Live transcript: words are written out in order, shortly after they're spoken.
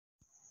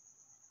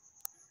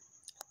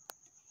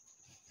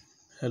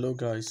Hello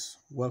guys,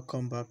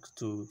 welcome back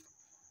to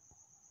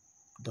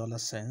dollar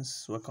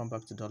cents.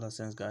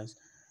 Guys.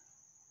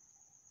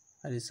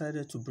 I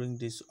decided to bring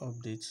this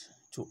update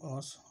to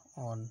us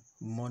on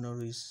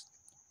Monorix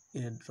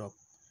Airdrop.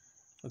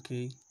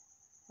 Okay,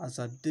 as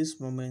at this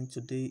moment,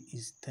 today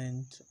is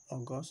 10th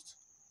August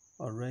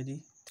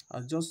already. I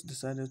just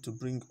decided to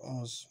bring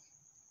us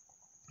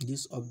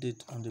this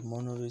update on the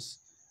Monorix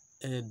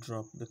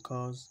Airdrop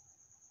because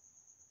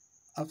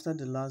after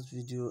the last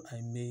video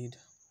I made,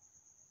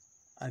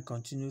 I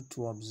continued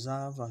to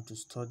observe and to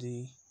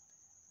study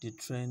the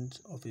trend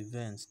of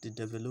events, the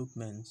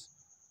developments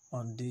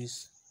on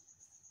this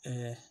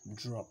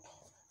airdrop.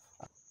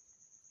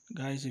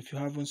 Guys, if you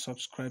haven't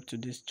subscribed to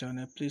this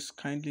channel, please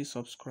kindly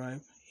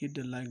subscribe, hit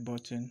the like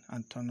button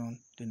and turn on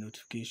the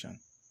notification.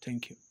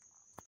 Thank you.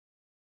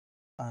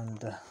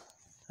 And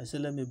I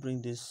said let me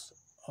bring this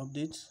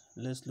update.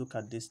 Let's look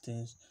at these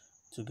things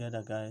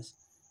together, guys.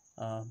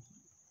 I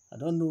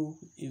don't know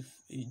if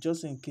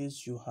just in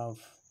case you have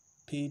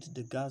paid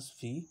the gas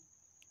fee,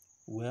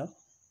 well,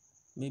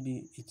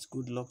 maybe it's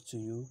good luck to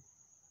you.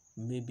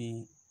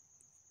 Maybe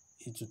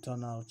it will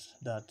turn out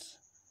that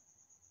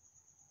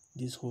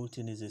this whole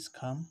thing is a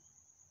scam.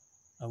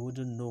 I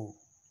wouldn't know.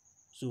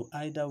 So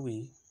either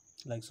way,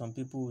 like some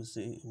people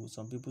say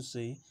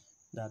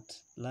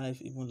that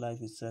even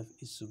life itself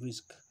is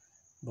risk.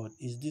 But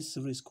is this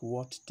risk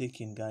worth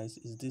taking, guys?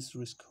 Is this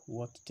risk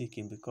worth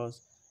taking? Because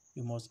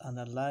you must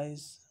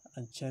analyze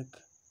and check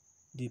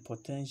the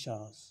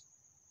potentials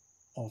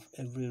of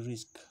every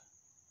risk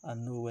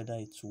and know whether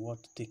it's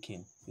worth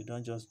taking. You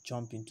don't just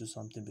jump into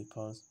something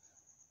because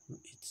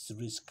it's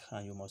risk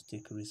and you must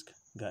take risk,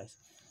 guys.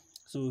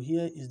 So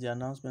here is the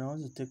announcement. I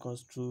want to take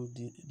us through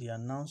the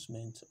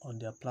announcement on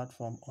their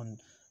platform, on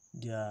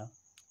the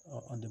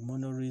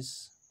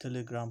Monorix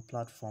Telegram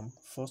platform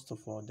first of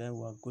all. Then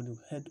we're going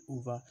to head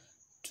over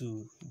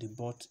to the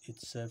bot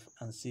itself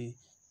and see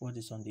what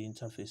is on the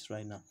interface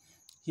right now.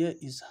 Here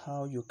is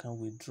how you can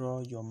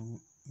withdraw your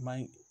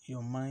mind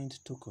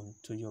token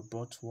to your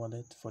bot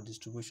wallet for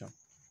distribution.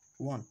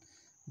 1.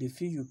 The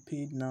fee you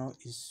paid now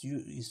is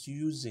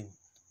using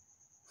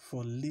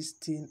for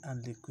listing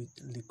and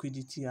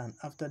liquidity, and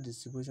after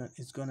distribution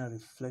it's gonna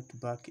reflect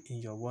back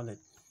in your wallet.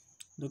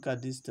 Look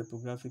at this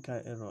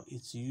typographical error.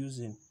 It's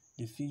using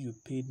the fee you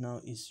paid now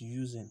is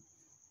using.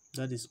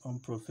 That is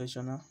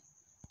unprofessional.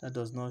 That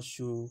does not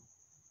show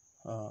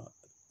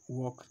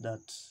work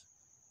that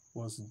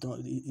was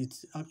done.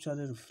 It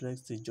actually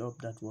reflects the job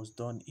that was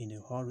done in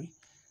a hurry.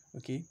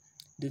 Okay,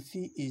 the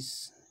fee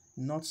is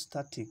not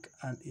static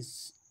and it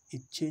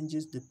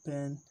changes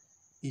depends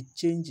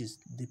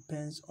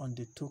on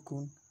the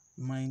token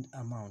mined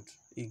amount.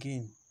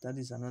 Again, that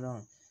is another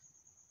one.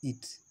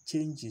 It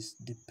changes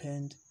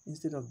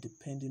instead of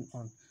depending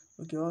on.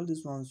 Okay, all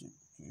these ones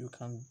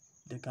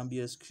they can be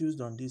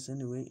excused on this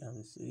anyway.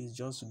 It's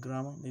just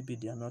grammar. Maybe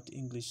they are not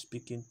English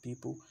speaking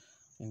people,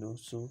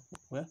 so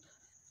well,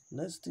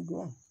 let's still go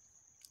on.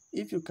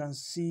 If you can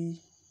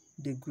see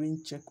the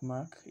green check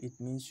mark, it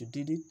means you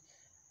did it.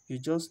 You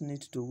just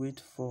need to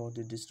wait for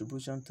the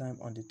distribution time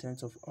on the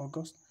 10th of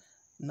August.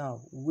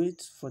 Now,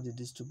 wait for the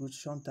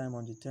distribution time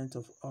on the 10th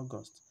of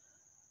August.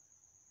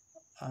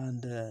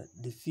 And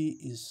the fee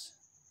is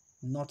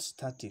not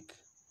static.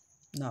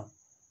 Now,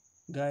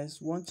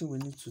 guys, one thing we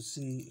need to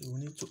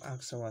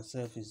ask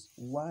ourselves is,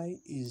 why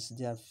is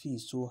their fee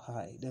so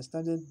high? They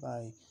started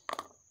by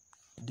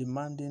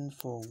demanding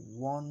for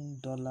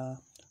 $1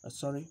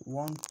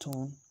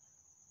 ton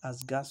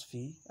as gas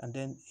fee, and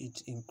then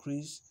it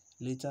increased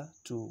later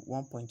to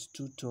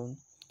 1.2 ton,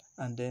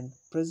 and then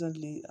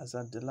presently, as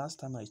at the last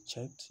time I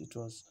checked, it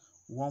was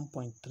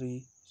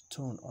 1.3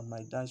 ton on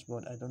my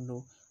dashboard. I don't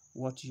know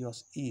what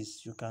yours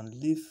is. You can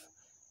leave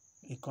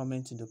a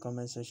comment in the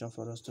comment section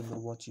for us to know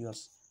what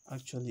yours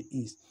actually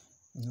is.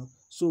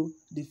 So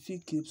the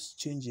fee keeps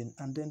changing,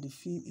 and then the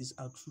fee is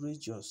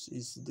outrageous.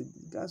 The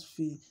gas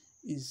fee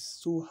is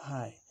so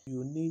high.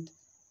 You need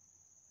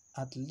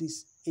at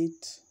least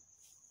 8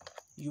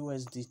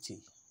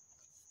 USDT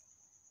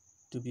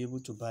to be able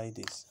to buy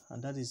this,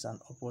 and that is an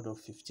upward of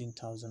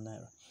 15,000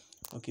 naira.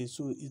 Okay,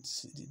 so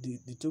it's the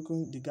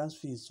gas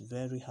fee is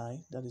very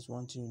high. That is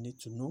one thing you need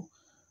to know.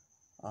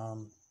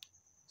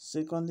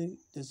 Secondly,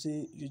 they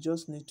say you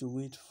just need to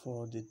wait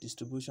for the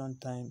distribution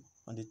time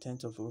on the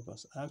 10th of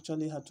August. I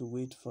actually had to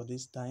wait for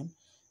this time.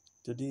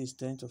 Today is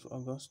 10th of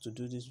August to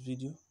do this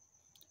video,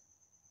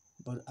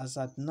 but as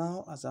at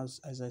now, as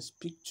I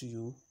speak to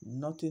you,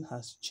 nothing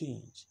has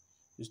changed.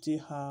 You still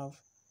have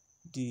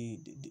the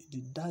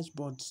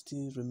dashboard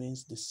still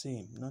remains the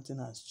same. Nothing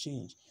has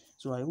changed.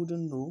 So I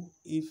wouldn't know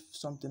if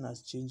something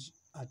has changed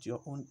at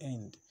your own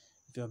end.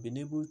 If you have been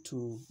able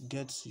to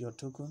get your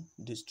token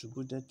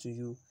distributed to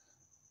you,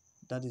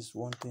 that is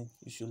one thing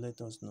you should let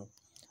us know.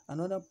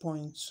 Another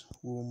point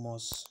we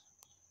must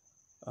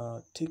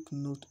take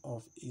note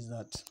of is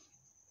that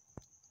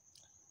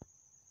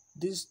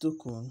this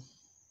token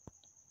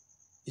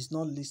is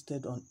not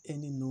listed on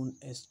any known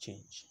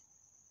exchange.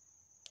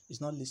 It's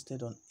not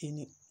listed on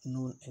any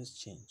known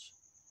exchange.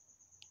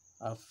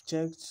 I've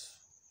checked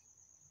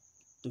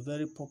the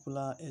very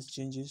popular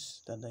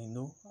exchanges that I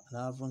know, and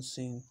I haven't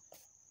seen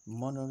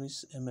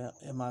Monorix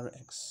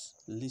MRX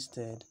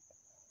listed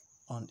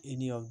on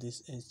any of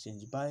these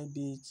exchanges.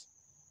 Bybit,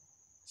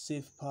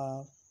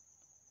 SafePal,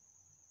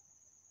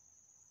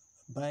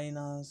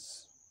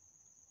 Binance,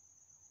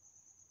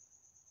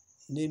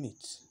 name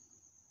it.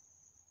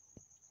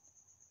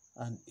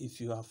 And if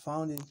you have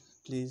found it,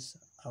 please,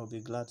 I'll be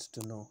glad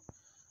to know.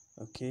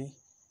 Okay.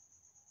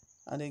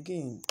 And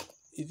again,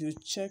 if you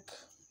check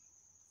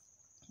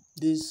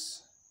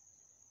this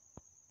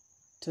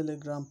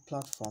Telegram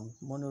platform,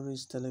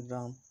 Monorix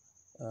Telegram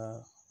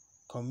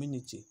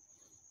community,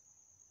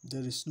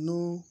 there's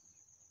no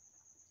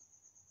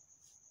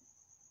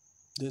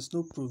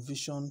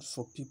provision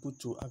for people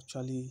to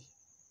actually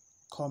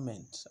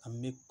comment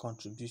and make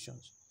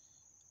contributions.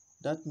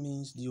 That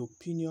means the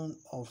opinion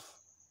of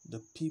the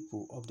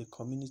people, of the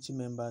community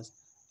members,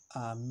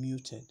 are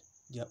muted.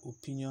 Their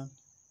opinion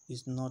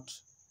is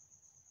not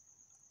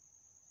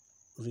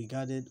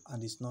regarded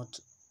and is not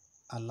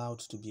allowed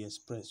to be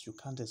expressed. You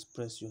can't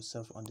express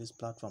yourself on this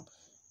platform.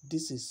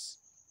 This is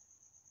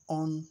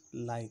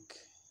unlike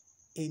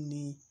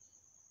any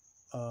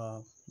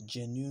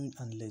genuine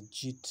and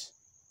legit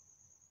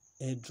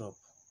airdrop.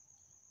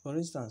 For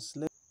instance,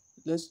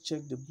 let's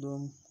check the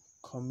Bloom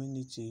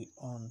community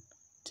on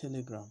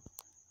Telegram,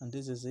 and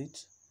this is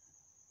it.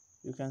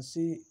 You can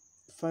see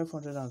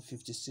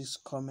 556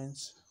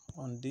 comments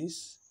on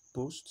this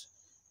post.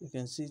 You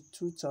can see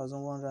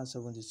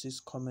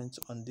 2,176 comments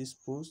on this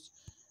post.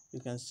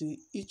 You can see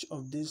each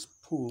of these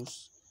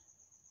posts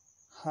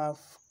have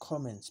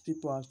comments.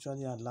 People are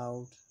actually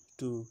allowed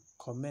to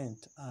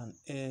comment and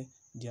air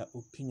their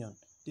opinion.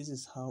 This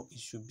is how it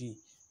should be,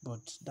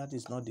 but that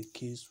is not the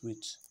case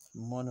with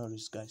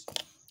Monorix, guys.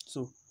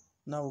 So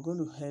now we're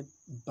going to head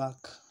back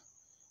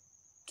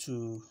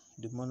to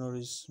the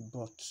Monorix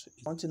bot.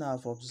 One thing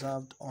I've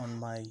observed on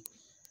my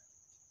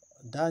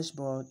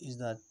dashboard is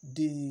that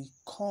the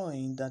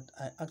coin that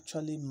I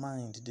actually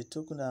mined, the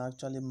token that I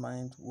actually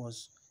mined,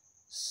 was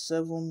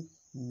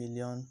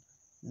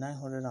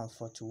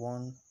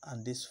 7,941,000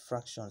 and this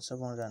fraction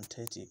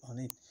 730 on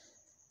it.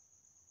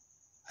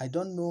 I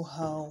don't know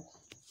how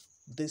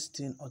this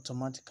thing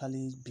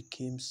automatically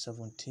became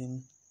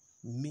 17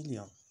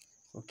 million.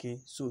 Okay,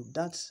 so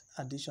that's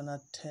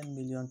additional 10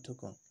 million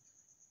token.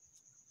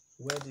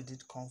 Where did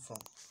it come from?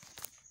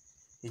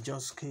 It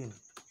just came.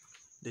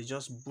 They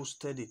just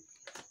boosted it.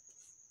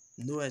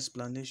 No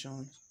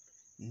explanation,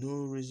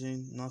 no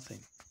reason,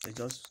 nothing. They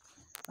just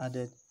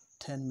added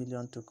 10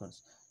 million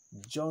tokens.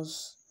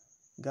 Just,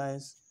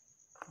 guys,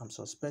 I'm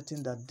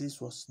suspecting that this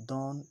was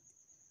done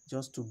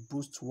just to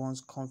boost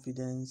one's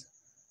confidence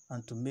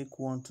and to make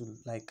one to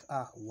like,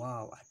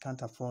 wow, I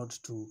can't afford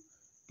to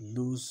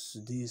lose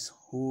this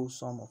whole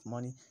sum of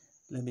money.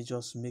 Let me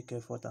just make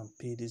effort and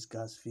pay this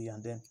gas fee,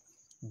 and then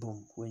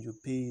boom, when you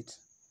pay it,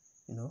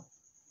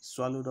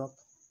 swallowed up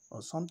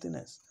or something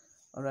else.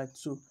 All right,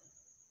 so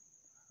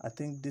I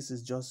think this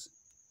is just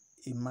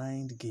a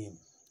mind game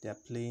they are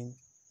playing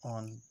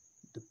on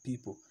the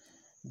people.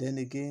 Then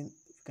again,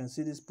 you can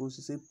see this post.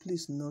 It says,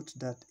 please note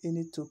that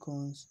any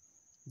tokens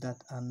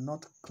that are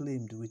not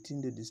claimed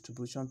within the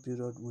distribution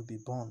period will be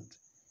burned.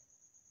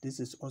 This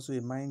is also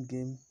a mind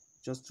game,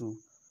 just to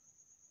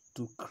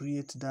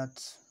create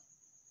that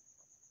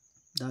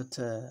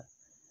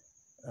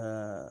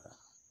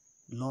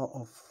law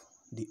of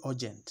the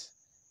urgent.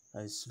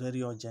 It's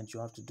very urgent. You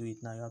have to do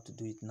it now. You have to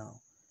do it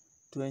now.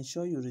 To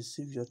ensure you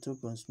receive your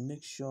tokens,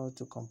 make sure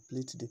to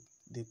complete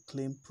the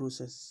claim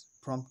process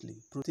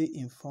promptly. Stay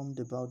informed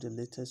about the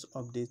latest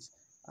updates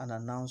and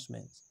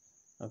announcements.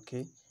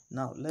 Okay,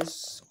 now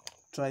let's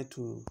try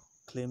to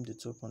claim the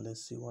token.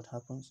 Let's see what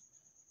happens.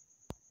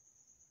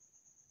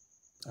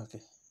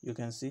 Okay, you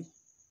can see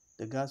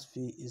the gas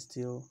fee is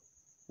still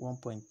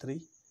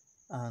 1.3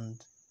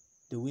 and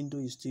the window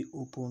is still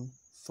open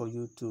for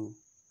you to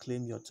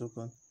claim your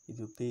token if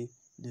you pay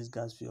this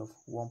gas fee of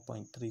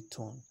 1.3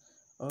 ton.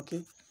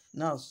 Okay,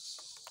 now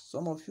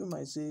some of you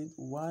might say,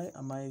 why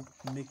am I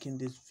making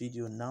this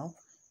video now?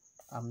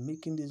 I'm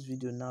making this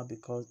video now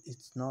because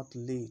it's not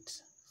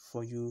late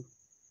for you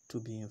to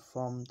be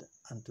informed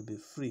and to be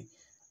free.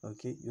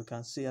 Okay, you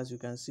can see, as you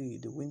can see,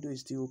 the window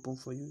is still open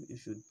for you.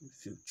 If you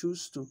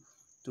choose to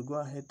go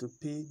ahead to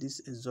pay this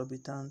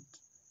exorbitant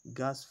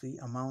gas fee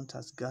amount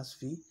as gas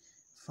fee,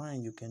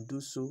 fine, you can do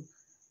so.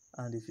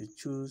 And if you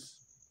choose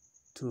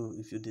to,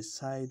 if you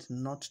decide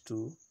not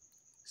to,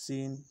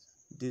 seeing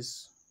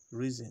these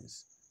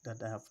reasons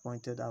that I have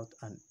pointed out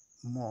and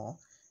more,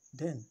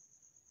 then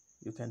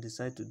you can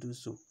decide to do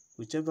so.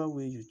 Whichever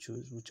way you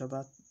choose,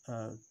 whichever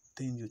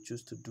thing you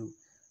choose to do,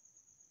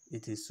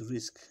 it is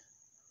risk,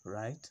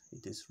 right?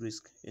 It is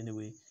risk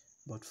anyway.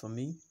 But for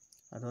me,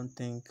 I don't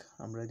think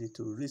I'm ready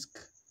to risk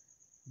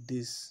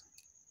this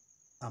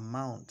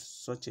amount,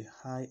 such a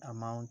high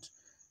amount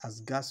as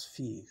gas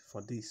fee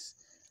for this.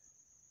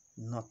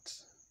 Not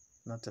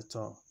at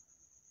all.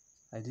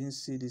 I didn't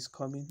see this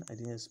coming. I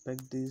didn't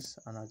expect this,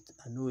 and I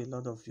know a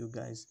lot of you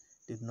guys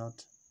did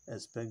not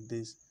expect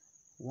this.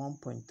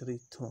 1.3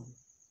 ton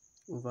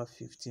over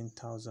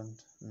 15,000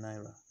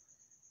 naira.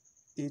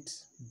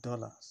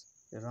 $8,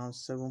 around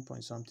 7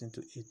 point something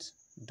to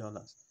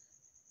 $8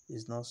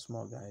 is not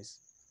small, guys.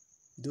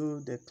 Though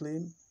they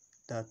claim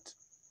that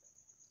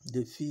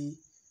the fee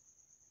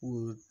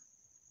would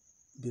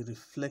be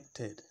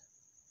reflected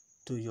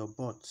to your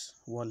bot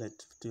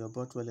wallet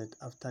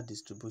after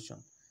distribution.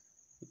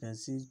 You can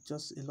see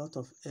just a lot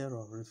of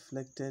error.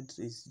 Reflected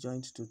is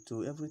joined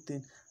to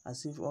everything,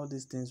 as if all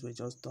these things were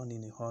just done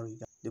in a hurry.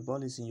 The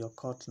ball is in your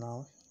court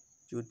now.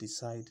 You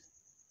decide.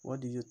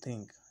 What do you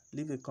think?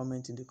 Leave a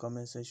comment in the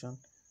comment section.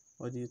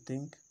 What do you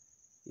think?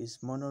 Is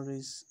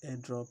Monorix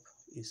Airdrop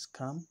a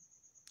scam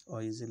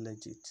or is it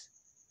legit?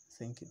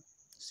 Thank you.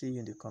 See you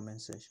in the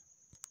comment section.